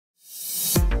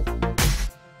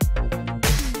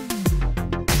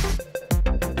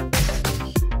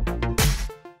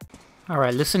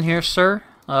Alright, listen here, sir.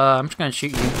 I'm just gonna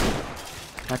shoot you.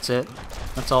 That's it.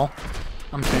 That's all.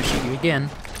 I'm just gonna shoot you again.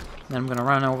 Then I'm gonna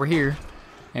run over here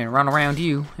and run around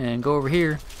you and go over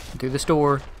here through this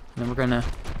door. And then we're gonna.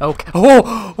 Okay.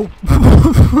 Oh!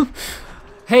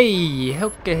 Hey!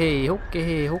 Okay,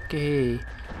 okay, okay.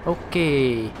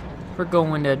 Okay. We're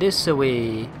going this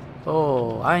way.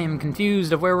 Oh, I am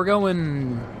confused of where we're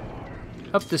going.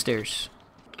 Up the stairs.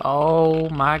 Oh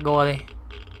my golly.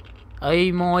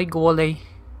 Oh my golly.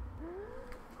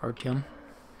 Artyom,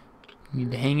 you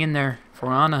need to hang in there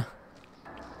for Anna.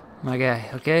 My guy,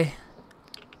 okay?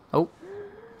 Oh.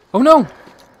 Oh no!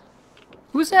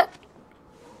 Who's that?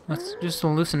 That's just a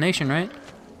hallucination, right?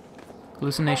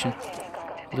 Hallucination.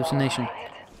 Hallucination.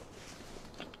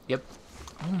 Yep.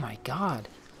 Oh my god.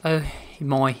 Oh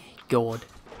my god.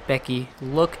 Becky,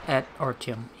 look at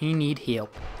Artyom. He need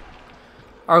help.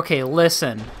 Okay,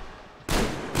 listen.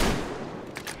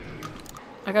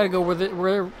 I gotta go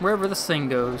wherever this thing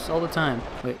goes all the time.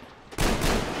 Wait.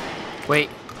 Wait.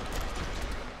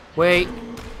 Wait.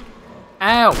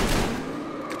 Ow!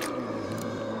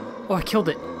 Oh, I killed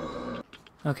it.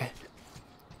 Okay.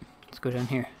 Let's go down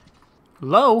here.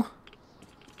 Hello?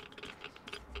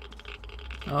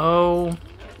 Oh.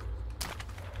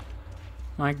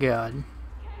 My god.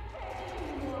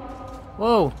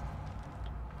 Whoa.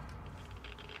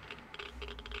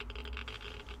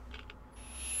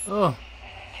 Oh.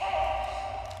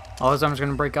 Oh, his arm's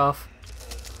gonna break off.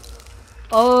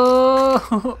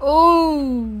 Oh!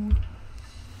 Oh!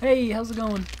 Hey, how's it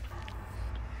going?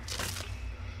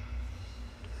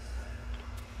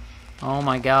 Oh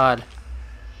my god.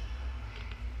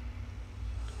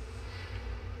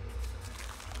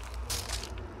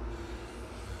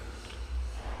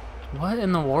 What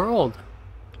in the world?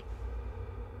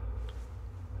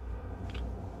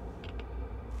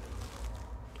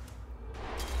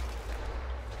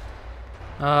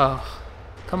 Oh,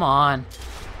 come on.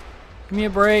 Give me a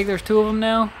break. There's two of them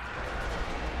now.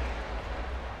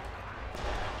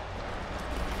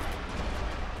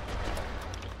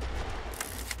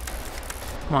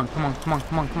 Come on, come on, come on,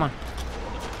 come on, come on.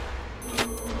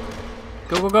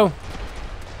 Go, go, go.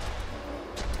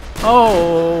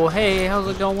 Oh, hey, how's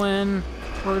it going?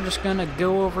 We're just gonna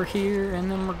go over here, and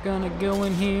then we're gonna go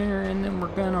in here, and then we're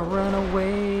gonna run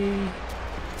away.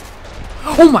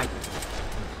 Oh my!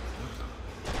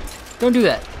 Don't do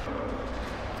that.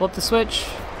 Flip the switch.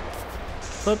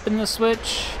 Flipping the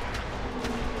switch.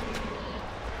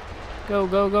 Go,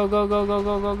 go, go, go, go, go,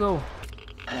 go, go, go.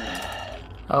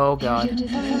 Oh god.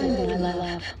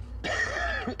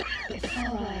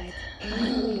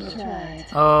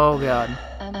 Oh god.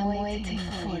 I'm waiting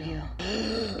for you.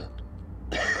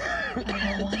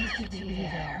 I want you to be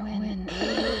there when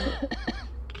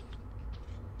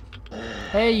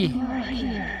Hey! you are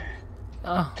here.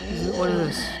 Oh, what is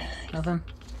this? Nothing?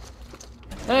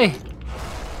 Hey!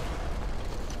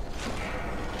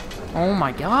 Oh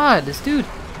my god, this dude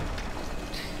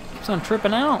keeps on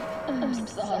tripping out. I'm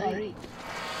sorry.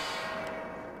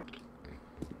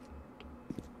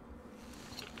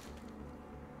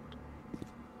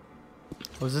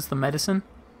 Was this the medicine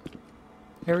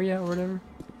area or whatever?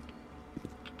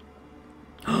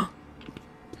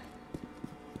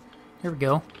 Here we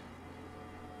go.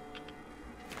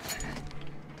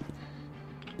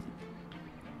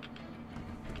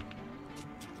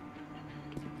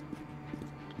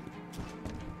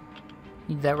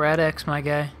 Need that Rad X, my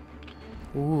guy.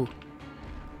 Ooh.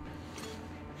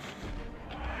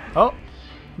 Oh!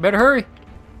 Better hurry!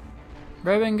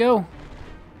 Grab it and go.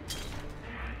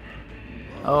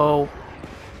 Oh.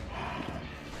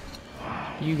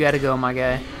 You gotta go, my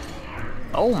guy.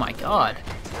 Oh my god.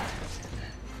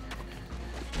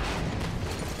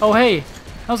 Oh hey!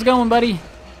 How's it going, buddy?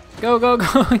 Go, go, go!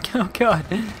 Oh god.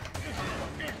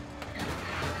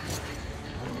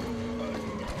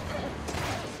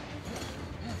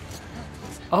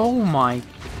 Oh my.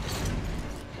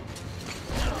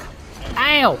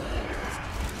 Ow!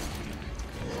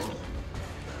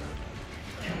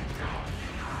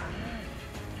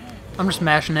 I'm just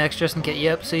mashing X just in case.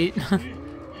 Yep, see?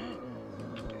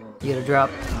 You gotta drop.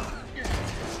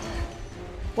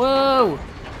 Whoa!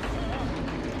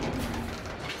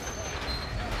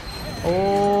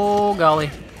 Oh,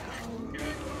 golly.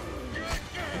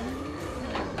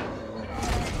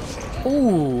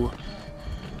 Ooh.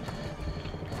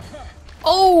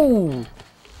 Oh!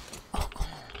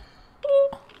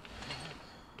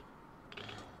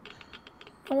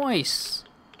 Nice.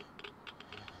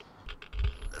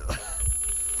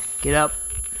 Get up.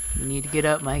 You need to get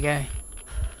up, my guy.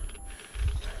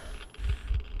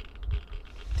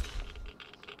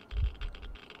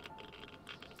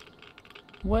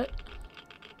 What?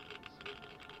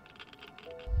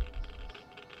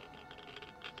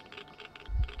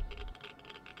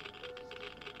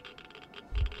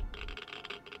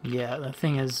 Yeah, that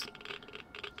thing is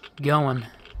going.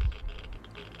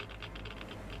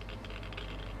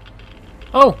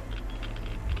 Oh!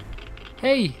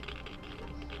 Hey!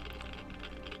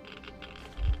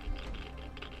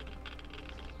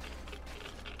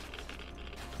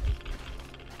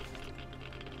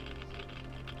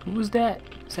 Who was that?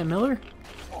 Is that Miller?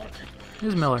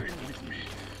 Who's Miller? Stay with me.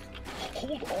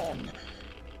 Hold on.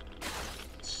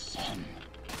 Son.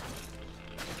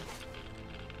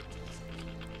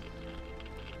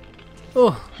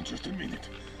 Oh! Just a minute.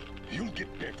 You'll get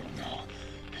better now.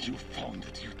 You found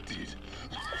it, you did.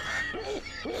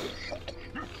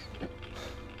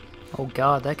 Oh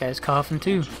god, that guy's coughing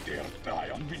too. Don't you dare die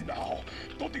on me now.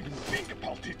 Don't even think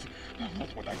about it.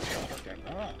 What would I tell her then,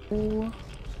 huh? Oh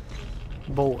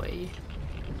boy.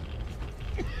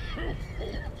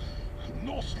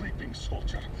 No sleeping,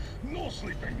 soldier. No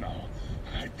sleeping now.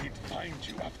 I did find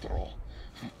you after all.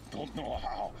 Don't know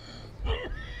how.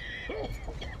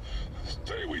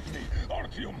 Stay with me,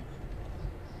 Artyom.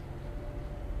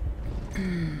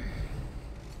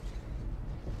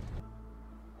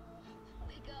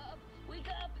 Wake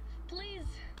up, please.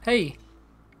 Hey!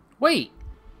 Wait!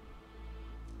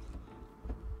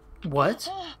 What?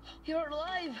 Oh, you're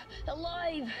alive,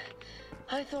 alive.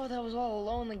 I thought I was all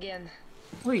alone again.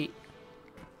 Wait.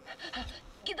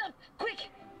 Get up, quick.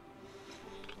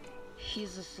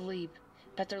 He's asleep.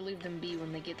 Better leave them be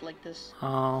when they get like this.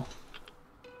 Oh.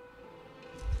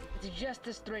 It's just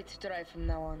a straight drive from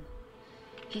now on.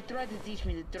 He tried to teach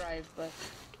me to drive, but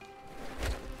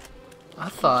I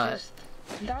thought just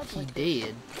not he like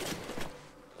did.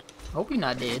 Hope you're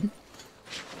not dead.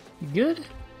 You good,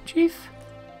 Chief?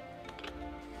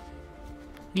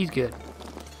 He's good.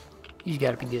 He's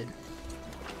gotta be good.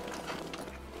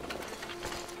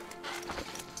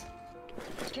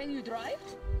 Can you drive?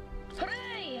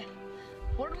 Hooray!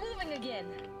 We're moving again.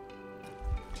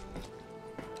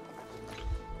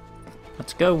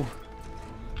 Let's go.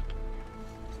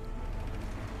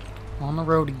 On the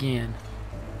road again.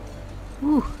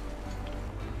 Whew.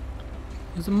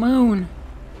 There's a moon.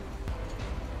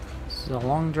 This is a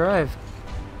long drive.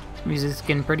 This music's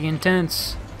getting pretty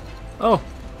intense. Oh!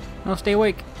 No, stay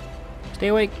awake. Stay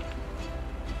awake.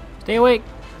 Stay awake.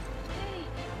 Hey,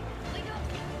 wake up!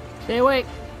 Stay awake.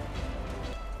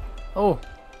 Oh.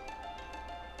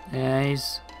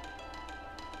 Nice.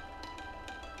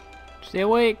 Stay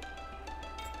awake.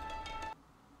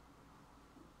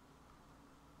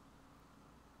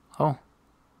 Oh.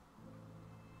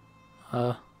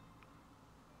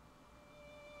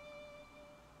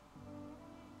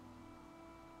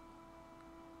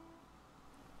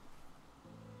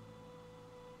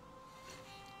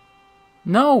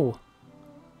 No!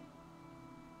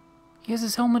 He has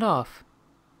his helmet off.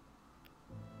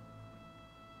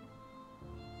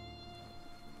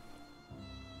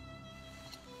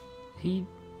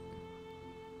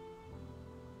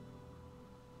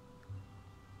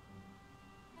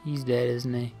 He's dead,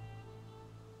 isn't he?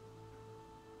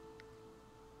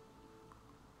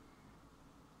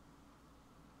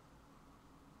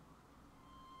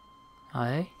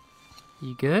 Hi?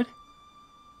 You good?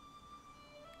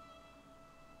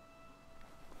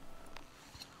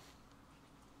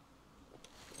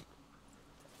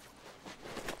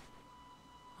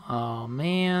 Oh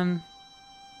man.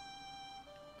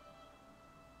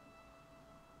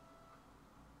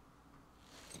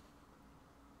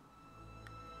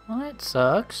 Well, that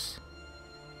sucks.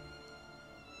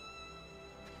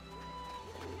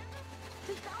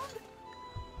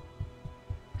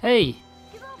 Hey!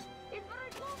 Get up! It's very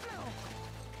close now.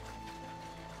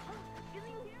 Can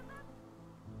you hear that?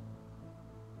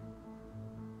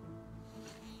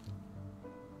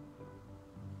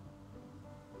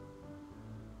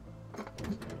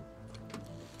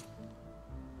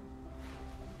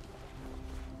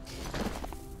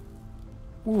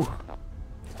 Ooh.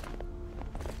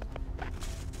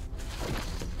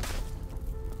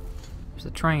 There's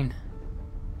the train.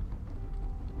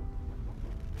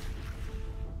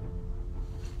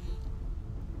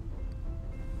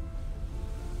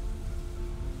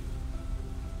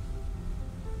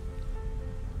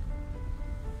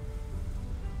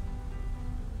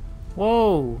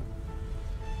 Whoa!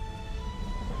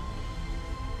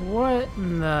 What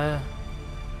in the...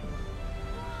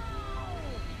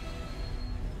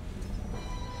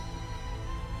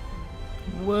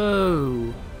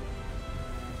 Whoa!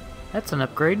 That's an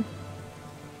upgrade.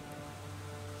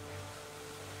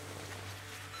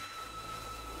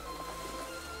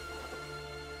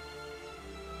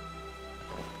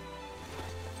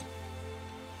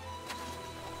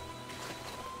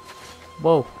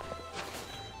 Whoa.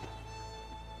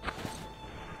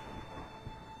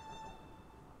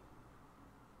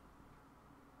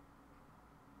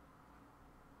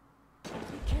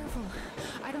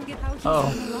 how he's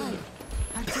Uh-oh. still alive.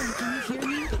 Artyom, can you hear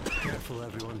me? Careful,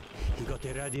 everyone. He got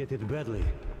irradiated badly.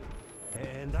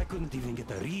 And I couldn't even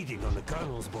get a reading on the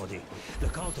colonel's body. The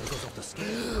counter goes off the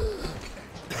scale.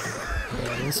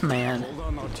 Yeah, this man. Hold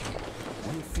on, Artyom.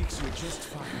 We'll fix you just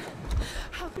fine.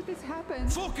 How could this happen?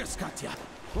 Focus, Katya!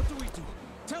 What do we do?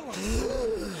 Tell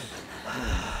us!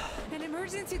 An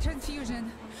emergency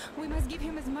transfusion. We must give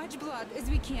him as much blood as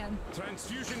we can.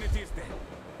 Transfusion it is then.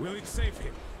 Will it save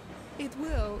him? It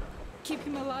will keep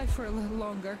him alive for a little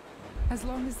longer. As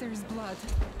long as there's blood.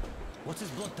 What's his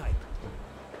blood type?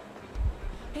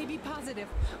 AB positive.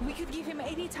 We could give him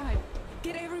any type.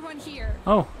 Get everyone here.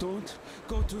 Oh, Don't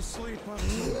go to sleep,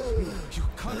 Artyom. You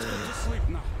can't go to sleep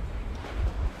now.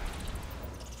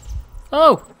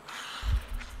 oh!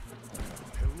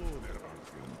 Hello there,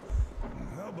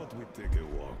 Artyom. How about we take a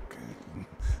walk?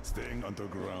 Staying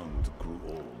underground grew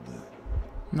old.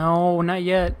 No, not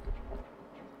yet.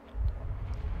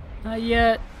 Not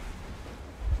yet.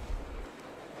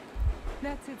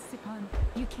 That's it, Stepan.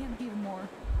 You can't give more.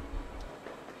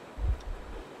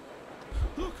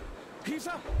 Look! He's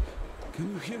up!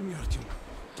 Can you hear me, Artyom?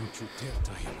 Don't you dare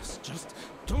die on us. Just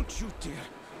don't you dare.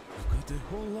 You've got a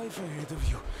whole life ahead of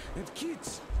you. And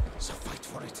kids. So fight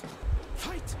for it.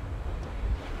 Fight!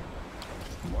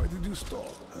 Why did you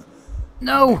stop?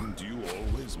 No! Didn't you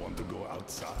always want to go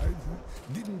outside?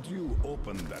 Didn't you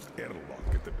open that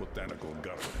airlock at the Botanical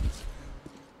Gardens?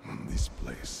 This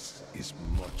place is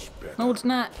much better. No, it's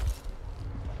not.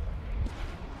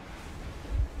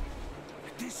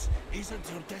 This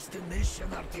isn't your destination,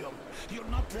 Artyom. You're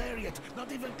not there yet,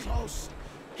 not even close.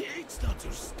 It's not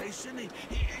your station,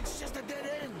 it's just a dead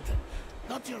end.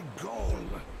 Not your goal.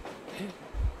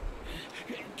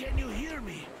 Can you hear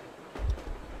me?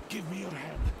 Give me your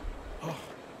hand. Oh,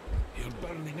 you're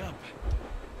burning up.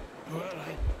 Well,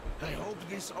 I hope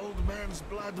this old man's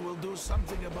blood will do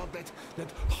something about that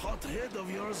hot head of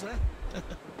yours, huh?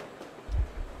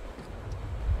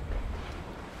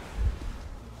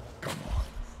 Come on,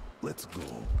 let's go.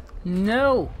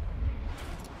 No!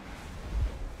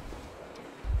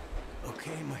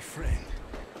 Okay, my friend.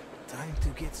 Time to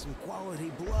get some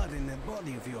quality blood in that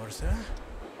body of yours, huh?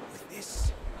 With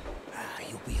this,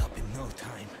 you'll be up in no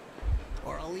time.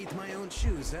 Or I'll eat my own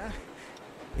shoes, huh?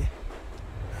 Yeah.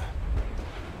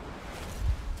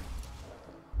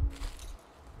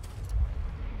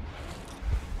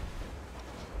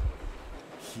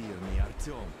 Hear me,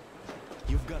 Artyom.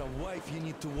 You've got a wife you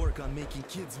need to work on making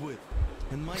kids with.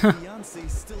 And my fiance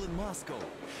is still in Moscow.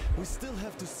 We still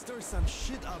have to stir some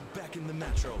shit up back in the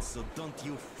metro, so don't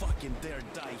you fucking dare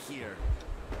die here.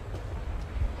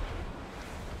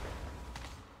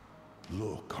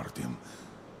 Look, Artyom,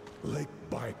 Lake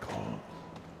Baikal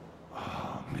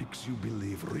makes you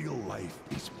believe real life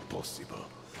is possible.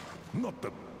 Not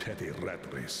the petty rat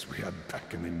race we had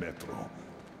back in the metro.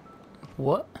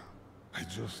 What? I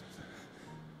just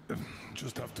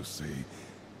have to say,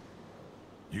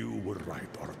 you were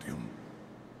right, Artyom.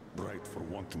 Right for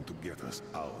wanting to get us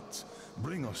out,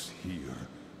 bring us here.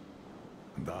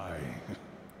 And I,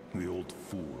 the old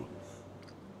fool,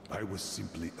 I was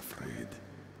simply afraid.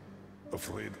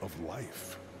 Afraid of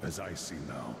life, as I see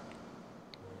now.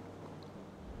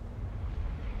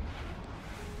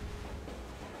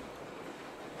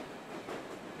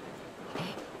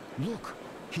 Look,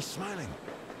 he's smiling.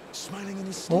 Smiling in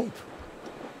his Oh. sleep.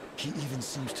 He even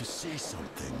seems to say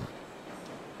something.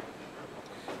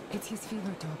 It's his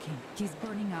fever talking. He's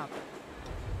burning up.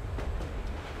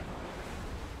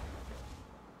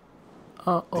 This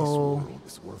Uh-oh. world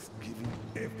is worth giving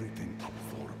everything up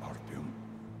for, Artyom.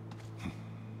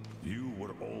 You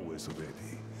were always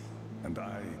ready, and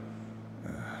I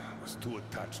was too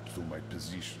attached to my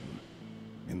position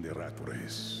in the rat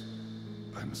race.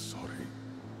 I'm sorry.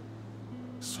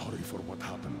 Sorry for what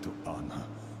happened to Anna.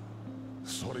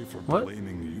 Sorry for What?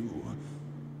 blaming you.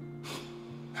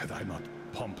 Had I not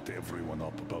pumped everyone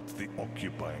up about the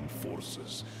occupying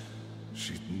forces,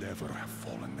 she'd never have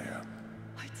fallen there.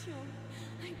 Artyom,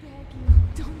 I beg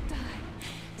you, don't die.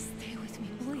 Stay with me,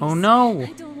 please. Oh no!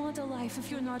 I don't want a life if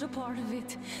you're not a part of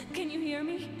it. Can you hear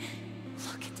me?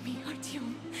 Look at me,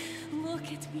 Artyom. Look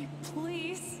at me,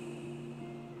 please.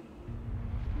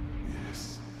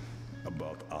 Yes,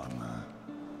 about Anna.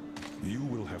 You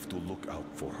will have to look out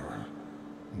for her,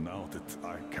 now that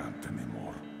I can't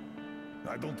anymore.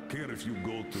 I don't care if you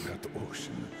go to that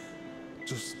ocean.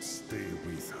 Just stay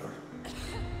with her.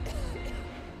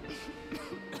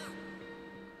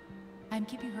 I'm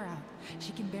keeping her out.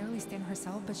 She can barely stand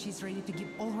herself, but she's ready to give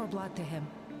all her blood to him.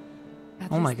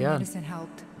 At Oh my least the God. medicine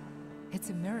helped. It's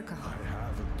a miracle. I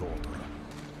have a daughter,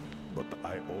 but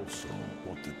I also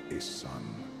wanted a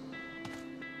son.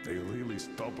 A really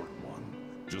stubborn one,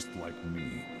 just like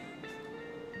me.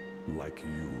 Like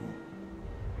you.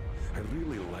 I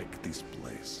really like this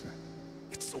place.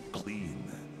 It's so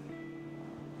clean.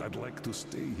 I'd like to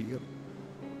stay here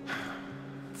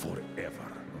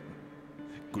forever.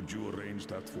 Could you arrange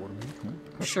that for me?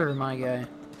 Sure, my guy.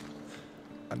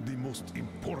 And the most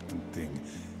important thing,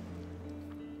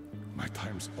 my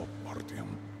time's up, Artyom.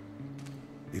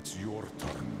 It's your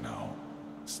turn now.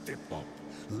 Step up,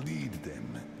 lead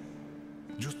them.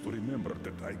 Just remember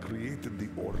that I created the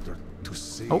Order to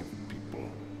save people.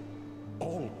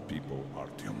 All people,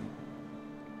 Artyom.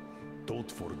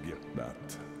 Don't forget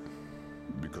that.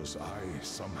 Because I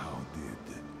somehow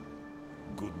did.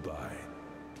 Goodbye,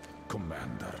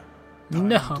 Commander.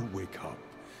 Time to wake up.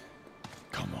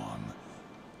 Come on.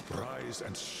 Rise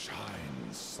and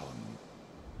shine, son.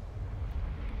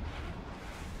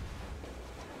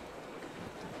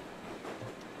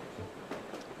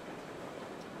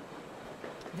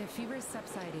 The fever is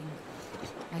subsiding.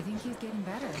 I think he's getting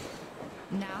better.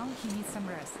 Now he needs some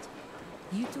rest.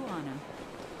 You too, Anna.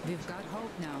 We've got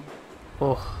hope now.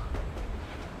 Oh.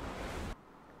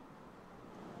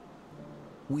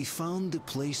 We found the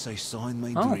place I saw in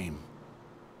my dream.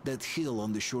 That hill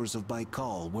on the shores of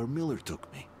Baikal where Miller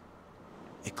took me.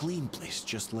 A clean place,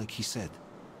 just like he said.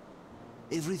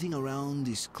 Everything around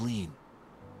is clean.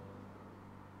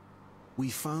 We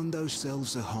found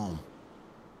ourselves a home.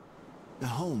 A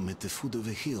home at the foot of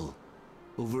a hill,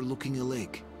 overlooking a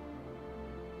lake.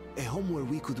 A home where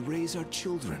we could raise our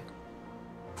children,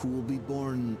 who will be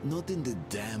born not in the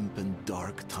damp and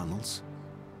dark tunnels,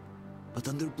 but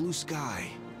under blue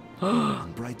sky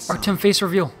and bright sun. Artyom face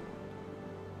reveal.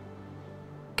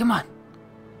 Come on.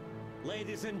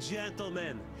 Ladies and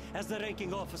gentlemen, as the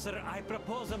ranking officer, I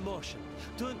propose a motion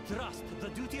to entrust the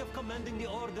duty of commanding the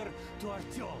Order to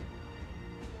Artyom.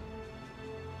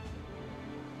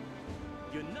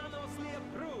 Unanimously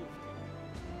approved.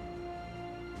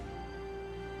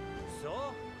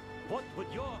 So, what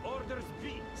would your orders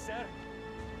be, sir?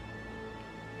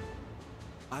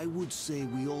 I would say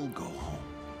we all go home.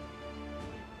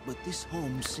 But this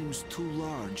home seems too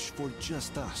large for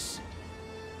just us.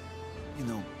 You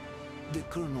know, the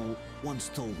Colonel once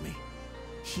told me,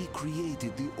 he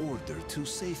created the Order to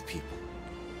save people.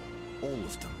 All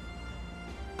of them.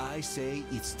 I say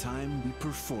it's time we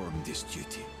perform this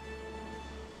duty.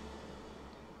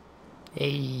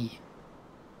 Hey.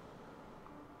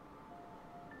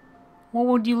 What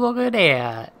would you look at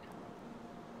that?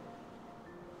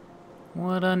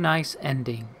 What a nice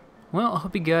ending. Well, I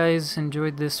hope you guys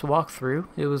enjoyed this walkthrough.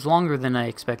 It was longer than I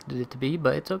expected it to be,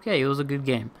 but it's okay. It was a good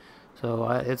game. So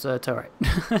it's alright.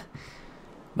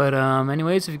 But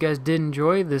anyways, if you guys did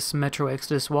enjoy this Metro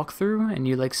Exodus walkthrough and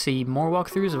you'd like to see more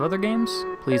walkthroughs of other games,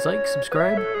 please like,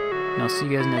 subscribe, and I'll see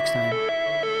you guys next time.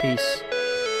 Peace.